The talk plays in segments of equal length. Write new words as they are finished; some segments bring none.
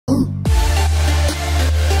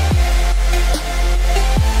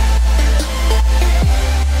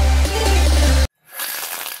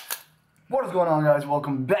going on, guys?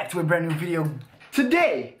 Welcome back to a brand new video.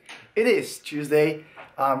 Today, it is Tuesday.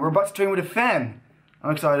 We're about to train with a fan.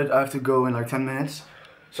 I'm excited. I have to go in like 10 minutes,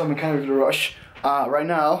 so I'm in kind of a rush. Right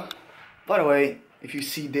now, by the way, if you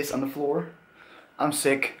see this on the floor, I'm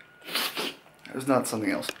sick. It's not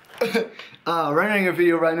something else. Rendering a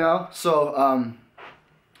video right now. So,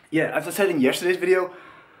 yeah, as I said in yesterday's video,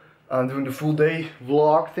 I'm doing the full day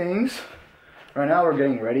vlog things. Right now, we're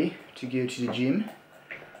getting ready to go to the gym.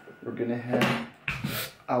 We're gonna head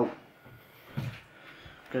out.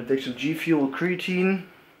 Gonna take some G Fuel creatine,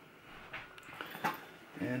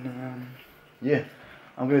 and yeah,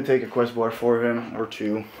 I'm gonna take a quest bar for him or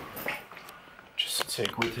two, just to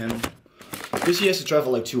take with him, because he has to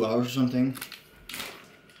travel like 2 hours or something.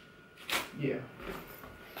 Yeah.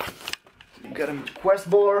 Got him a quest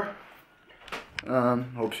bar.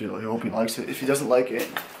 Hope he likes it. If he doesn't like it,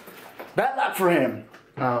 bad luck for him.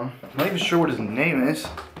 I'm not even sure what his name is.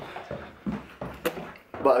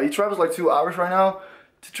 But he travels like 2 hours right now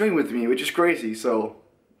to train with me, which is crazy, so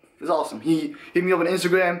it's awesome. He hit me up on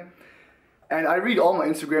Instagram, and I read all my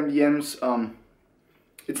Instagram DMs.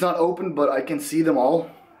 It's not open, but I can see them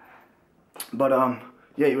all. But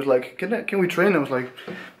yeah, he was like, can we train? I was like,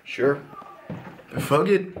 sure. Fuck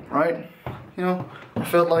it, right? You know, I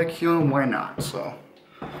felt like, you know, why not? So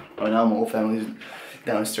right now my whole family's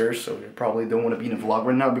downstairs, so they probably don't want to be in a vlog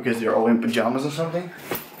right now because they're all in pajamas or something.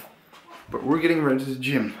 But we're getting ready to the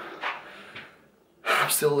gym. I'm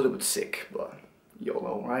still a little bit sick, but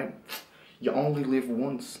YOLO, right? You only live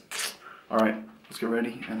once. Alright, let's get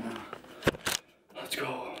ready and let's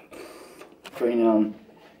go. Train on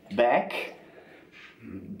back,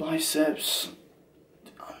 biceps.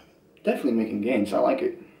 Definitely making gains, I like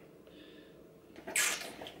it.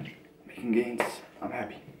 Making gains, I'm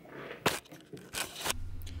happy.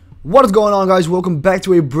 What is going on, guys? Welcome back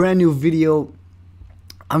to a brand new video.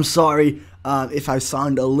 I'm sorry if I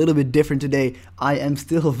sound a little bit different today. I am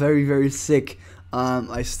still very sick.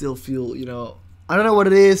 I still feel, you know, I don't know what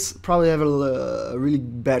it is. Probably have a really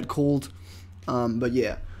bad cold. But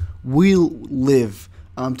yeah, we'll live.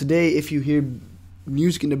 Today, if you hear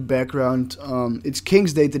music in the background, it's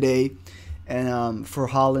King's Day today. And for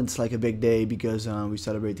Holland, it's like a big day because we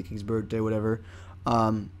celebrate the King's birthday, whatever.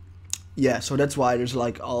 Yeah, so that's why there's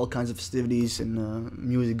like all kinds of festivities and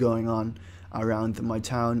music going on around my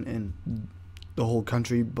town and the whole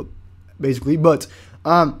country, but basically. But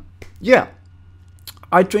yeah,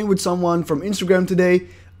 I trained with someone from Instagram today.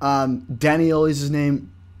 Daniel is his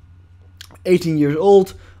name. 18 years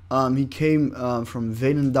old. He came from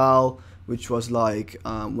Veenendaal, which was like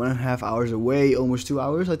 1.5 hours away, almost 2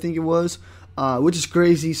 hours, I think it was, which is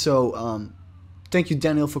crazy. So thank you,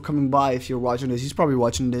 Daniel, for coming by. If you're watching this, he's probably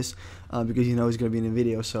watching this because you know he's gonna be in the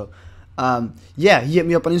video. So yeah, he hit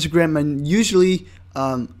me up on Instagram, and usually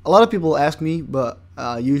a lot of people ask me, but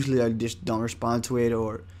usually I just don't respond to it,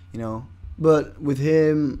 or you know. But with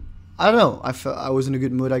him, I don't know. I felt I was in a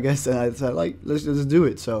good mood, I guess, and I said like let's do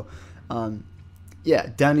it. So yeah,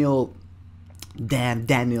 Daniel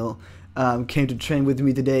came to train with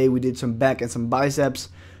me today. We did some back and some biceps.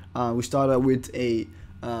 We started with a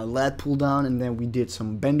lat pull down, and then we did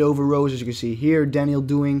some bend over rows, as you can see here Daniel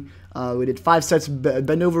doing. We did 5 sets of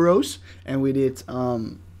bend over rows, and we did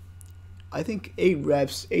I think 8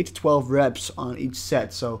 to 12 reps on each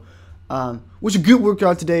set. So it was a good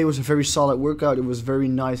workout today. It was a very solid workout. It was very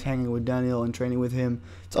nice hanging with Daniel and training with him.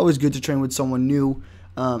 It's always good to train with someone new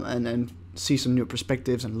and see some new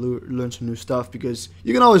perspectives and learn some new stuff, because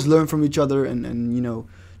you can always learn from each other and you know,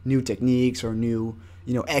 new techniques or new,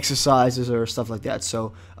 you know, exercises or stuff like that.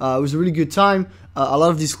 So it was a really good time. A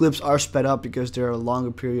lot of these clips are sped up because they're a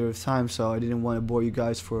longer period of time, so I didn't want to bore you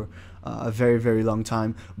guys for a very long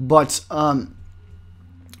time. But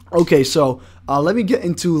okay, so let me get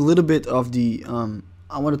into a little bit of the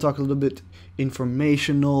I want to talk a little bit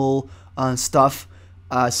informational stuff.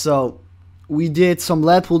 So we did some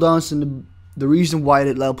lat pull downs, and the reason why I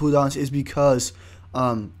did lat pull downs is because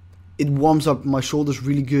it warms up my shoulders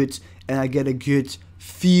really good, and I get a good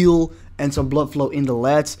feel and some blood flow in the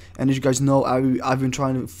lats. And as you guys know, I've been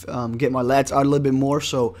trying to get my lats out a little bit more,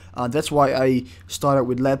 so that's why I started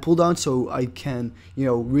with lat pull down, so I can, you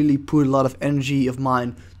know, really put a lot of energy of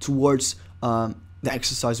mine towards the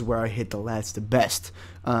exercise where I hit the lats the best,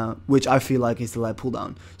 which I feel like is the lat pull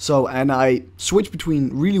down. So, and I switch between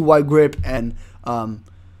really wide grip and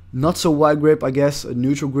not so wide grip, I guess,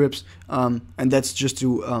 neutral grips, and that's just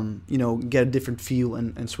to you know, get a different feel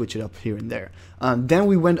and switch it up here and there. Then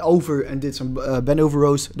we went over and did some bend over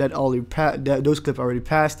rows that those clips already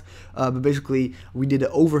passed, but basically we did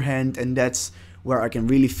the overhand, and that's where I can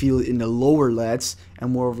really feel it in the lower lats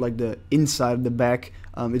and more of like the inside of the back.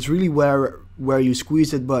 It's really where where you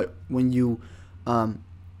squeeze it, but when you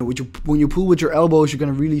pull with your elbows, you're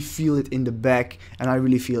gonna really feel it in the back, and I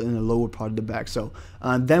really feel it in the lower part of the back. So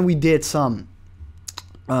then we did some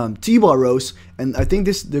T-bar rows, and I think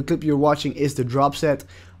the clip you're watching is the drop set.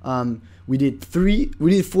 We did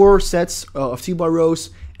 4 sets of T-bar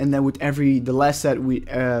rows, and then with the last set we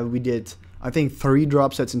did, I think, 3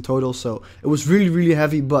 drop sets in total. So it was really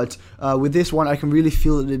heavy, but with this one I can really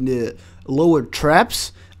feel it in the lower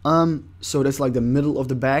traps. So that's like the middle of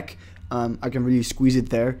the back. I can really squeeze it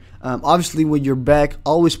there. Obviously with your back,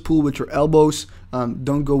 always pull with your elbows.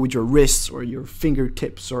 Don't go with your wrists or your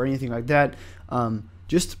fingertips or anything like that.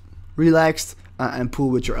 Just relaxed and pull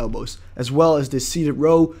with your elbows. As well as this seated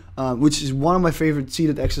row, which is one of my favorite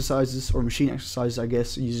seated exercises, or machine exercises I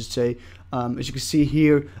guess you should say. As you can see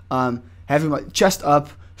here, having my chest up,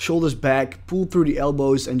 shoulders back, pull through the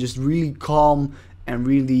elbows, and just really calm and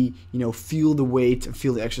really, feel the weight and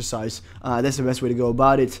feel the exercise. That's the best way to go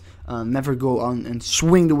about it. Never go on and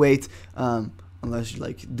swing the weight unless you're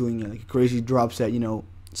like doing like a crazy drop set.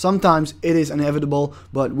 Sometimes it is inevitable,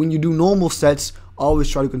 but when you do normal sets, always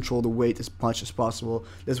try to control the weight as much as possible.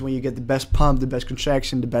 That's when you get the best pump, the best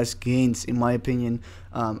contraction, the best gains, in my opinion.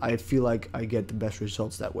 I feel like I get the best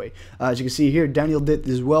results that way. As you can see here, Daniel did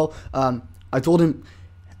this as well. I told him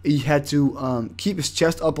he had to keep his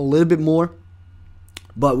chest up a little bit more,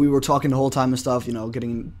 but we were talking the whole time and stuff,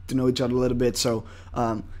 getting to know each other a little bit. So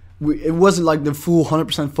it wasn't like the full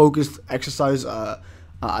 100% focused exercise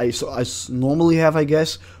I normally have, I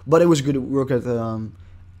guess, but it was good to work at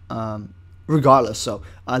regardless. So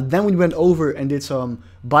then we went over and did some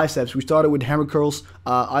biceps. We started with hammer curls.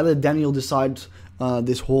 I let Daniel decide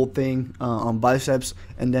this whole thing on biceps,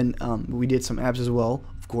 and then we did some abs as well.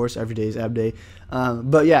 Of course, every day is ab day.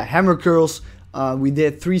 But yeah, hammer curls. We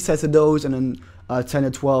did 3 sets of those, and then 10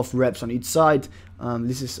 to 12 reps on each side.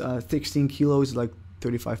 This is 16 kilos, like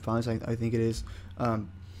 35 pounds, I think it is.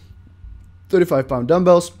 35-pound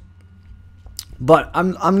dumbbells. But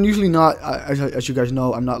I'm usually not, as you guys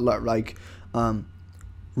know, I'm not like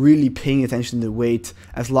really paying attention to the weight,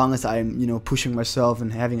 as long as I'm pushing myself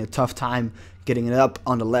and having a tough time getting it up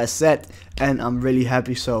on the last set, and I'm really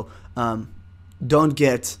happy. So don't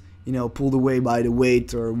get pulled away by the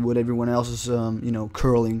weight or what everyone else is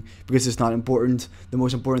curling, because it's not important. The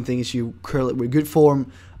most important thing is you curl it with good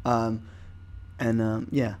form,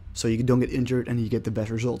 yeah, so you don't get injured and you get the best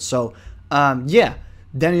results. So yeah,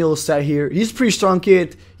 Daniel sat here. He's a pretty strong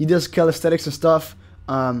kid. He does calisthenics and stuff.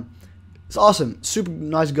 It's awesome. Super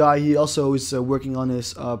nice guy. He also is working on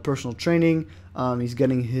his personal training. He's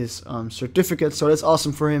getting his certificate, so that's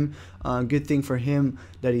awesome for him. Good thing for him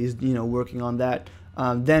that he's working on that.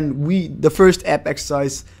 Then the first ab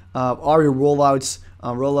exercise are your rollouts.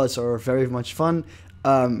 Rollouts are very much fun.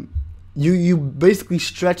 You basically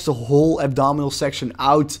stretch the whole abdominal section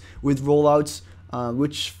out with rollouts,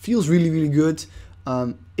 which feels really good.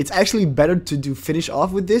 It's actually better to finish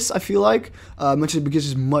off with this, I feel like,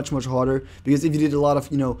 because it's much harder. Because if you did a lot of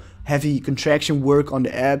heavy contraction work on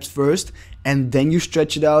the abs first and then you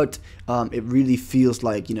stretch it out, it really feels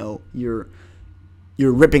like you're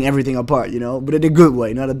ripping everything apart, but in a good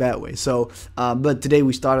way, not a bad way. So but today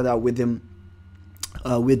we started out with them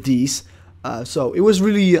with these. So it was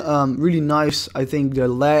really nice. I think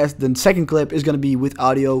the second clip is gonna be with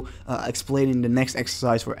audio, explaining the next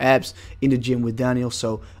exercise for abs in the gym with Daniel.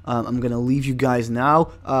 So I'm gonna leave you guys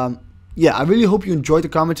now. Yeah, I really hope you enjoyed the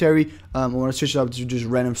commentary. I want to switch it up to just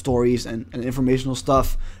random stories and informational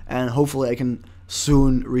stuff, and hopefully I can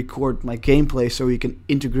soon record my gameplay so we can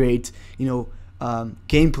integrate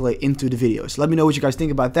gameplay into the videos. Let me know what you guys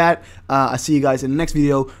think about that. I'll see you guys in the next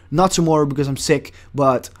video. Not tomorrow because I'm sick,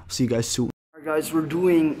 but I'll see you guys soon. Alright guys, we're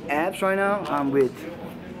doing abs right now. I'm with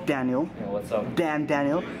Daniel. Yeah, what's up?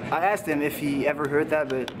 Daniel. I asked him if he ever heard that,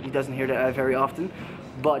 but he doesn't hear that very often.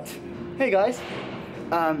 But hey guys.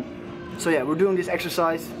 So yeah, we're doing this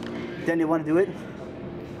exercise. Daniel, want to do it?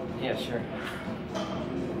 Yeah, sure.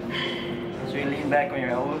 So you lean back on your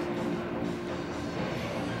elbows.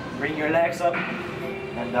 Bring your legs up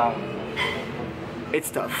and down.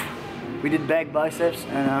 It's tough. We did back biceps,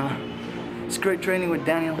 and it's great training with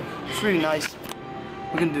Daniel. It's really nice.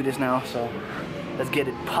 We're gonna do this now, so let's get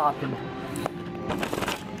it popping.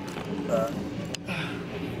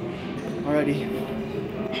 Alrighty.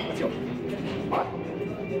 Let's go.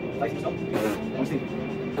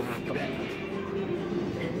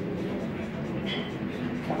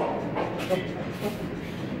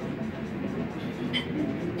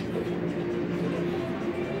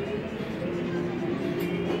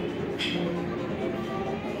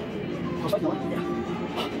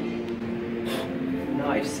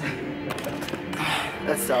 Nice.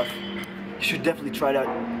 That's tough. You should definitely try that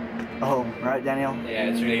at home, right, Daniel? Yeah,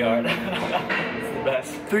 it's really hard. It's the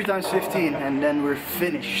best. 3 times 15 and then we're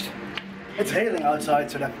finished. It's hailing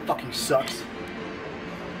outside, so that fucking sucks.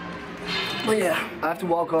 But yeah, I have to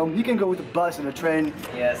walk home. He can go with the bus and the train.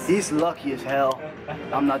 Yes. He's lucky as hell.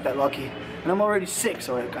 I'm not that lucky. And I'm already sick,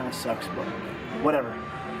 so it kind of sucks, but whatever.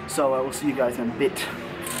 So we'll see you guys in a bit.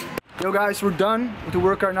 Yo guys, we're done with the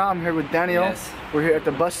workout now. I'm here with Daniel. Yes. We're here at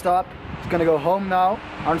the bus stop. He's gonna go home now.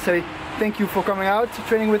 I want to say thank you for coming out to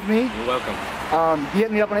training with me. You're welcome. He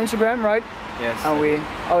hit me up on Instagram, right? Yes. And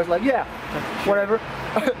I was like, yeah, whatever.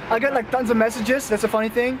 I get like tons of messages, that's a funny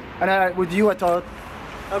thing. And with you I thought,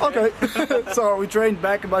 okay. So we trained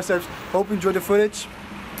back and biceps. Hope you enjoyed the footage.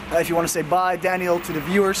 If you want to say bye, Daniel, to the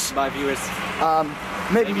viewers. Bye, viewers.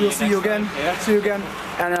 Maybe we'll see you again. Yeah. See you again.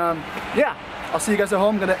 And yeah, I'll see you guys at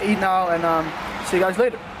home. I'm gonna eat now and see you guys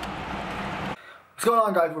later. What's going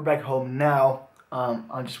on, guys? We're back home now.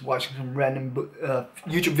 I'm just watching some random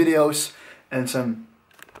YouTube videos and some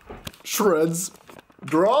shreds.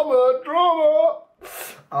 Drama.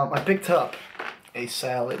 I picked up a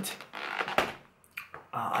salad.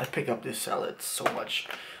 I picked up this salad so much,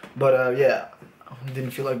 but yeah,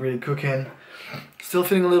 didn't feel like really cooking. Still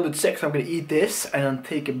feeling a little bit sick, so I'm gonna eat this and then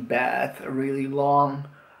take a bath, a really long,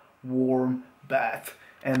 warm bath.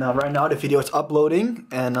 And right now the video is uploading,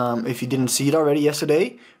 and if you didn't see it already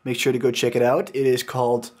yesterday, make sure to go check it out. It is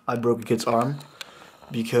called I Broke a Kid's Arm,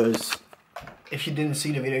 because if you didn't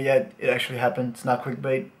see the video yet, it actually happened. It's not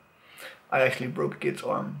clickbait. I actually broke a kid's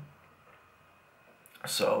arm.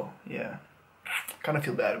 So yeah, kind of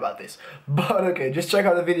feel bad about this, but okay, just check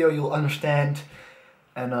out the video, you'll understand.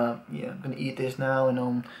 And yeah, I'm gonna eat this now,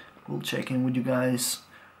 and we'll check in with you guys.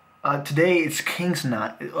 Today it's King's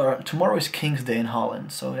night, or tomorrow is King's Day in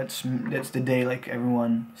Holland, so that's the day like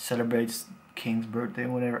everyone celebrates King's birthday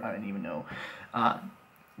or whatever. I don't even know.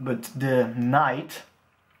 But the night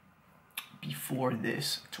before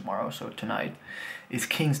this, tomorrow, so tonight, is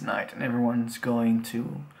King's night, and everyone's going to,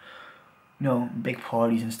 you know, big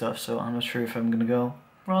parties and stuff. So I'm not sure if I'm gonna go.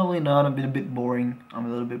 Probably not. I'm a bit boring. I'm a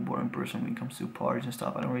little bit boring person when it comes to parties and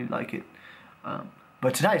stuff. I don't really like it.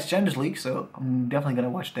 But tonight's Champions League, so I'm definitely gonna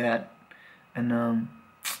watch that. And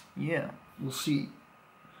yeah, we'll see.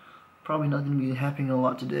 Probably not gonna be happening a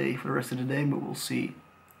lot today for the rest of the day, but we'll see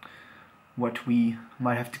what we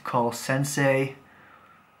might have to call Sensei.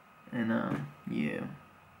 And yeah.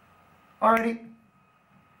 Alrighty.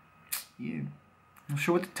 Yeah. I'm not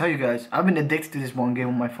sure what to tell you guys. I've been addicted to this one game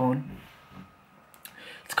on my phone.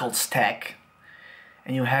 It's called Stack,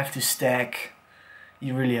 and you have to stack.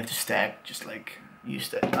 You really have to stack, just like you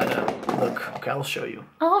stack. I don't know. Look, okay, I'll show you.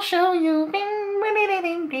 I'll show you. Bing, bing,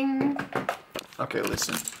 bing, bing. Okay,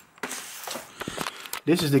 listen.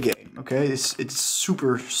 This is the game. Okay, it's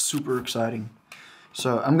super exciting.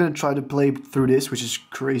 So I'm gonna try to play through this, which is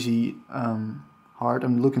crazy hard.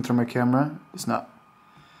 I'm looking through my camera. It's not.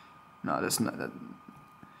 No, that's not that.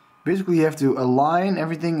 Basically, you have to align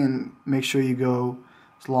everything and make sure you go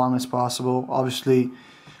as long as possible. Obviously,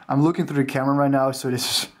 I'm looking through the camera right now, so this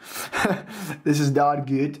is this is not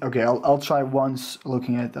good. Okay, I'll try once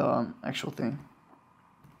looking at the actual thing.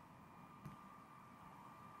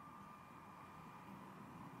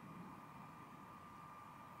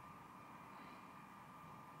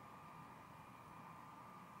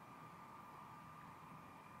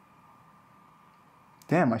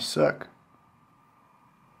 Damn, I suck.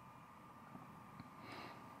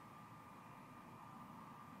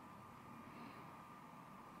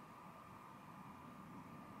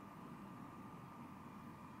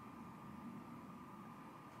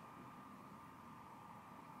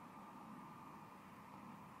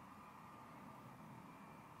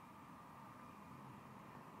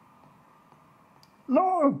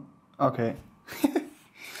 No! Okay.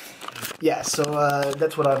 Yeah, so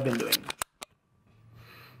that's what I've been doing.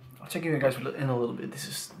 I'll check you guys in a little bit.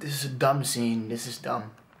 This is a dumb scene. This is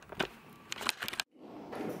dumb.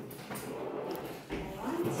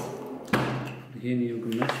 Begin hier ook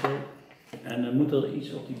een mes voor. En dan moet er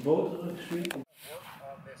iets op die boter gesmeerd.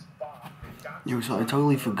 Yo, so I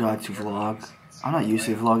totally forgot to vlog. I'm not used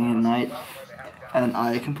to vlogging at night, and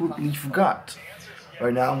I completely forgot.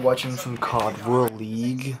 Right now I'm watching some COD World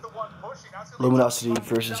League. Luminosity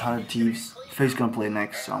versus 100 Thieves. FaZe's gonna play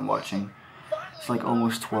next, so I'm watching. It's like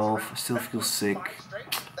almost 12. I still feel sick.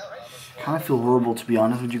 Kind of feel horrible, to be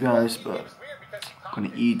honest with you guys, but I'm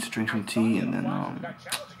gonna eat, drink some tea, and then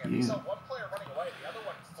yeah.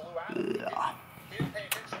 Ugh.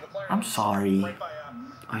 I'm sorry.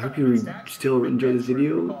 I hope you still enjoy this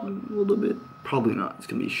video a little bit. Probably not. It's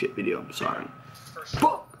gonna be a shit video. I'm sorry.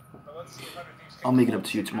 But I'll make it up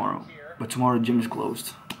to you tomorrow. But tomorrow the gym is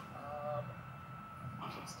closed.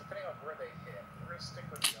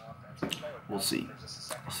 we'll see.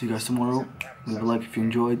 I'll see you guys tomorrow. Leave a like if you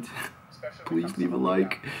enjoyed. Please leave a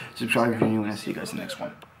like. Subscribe if you're new, and I'll see you guys in the next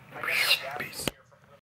one. Peace.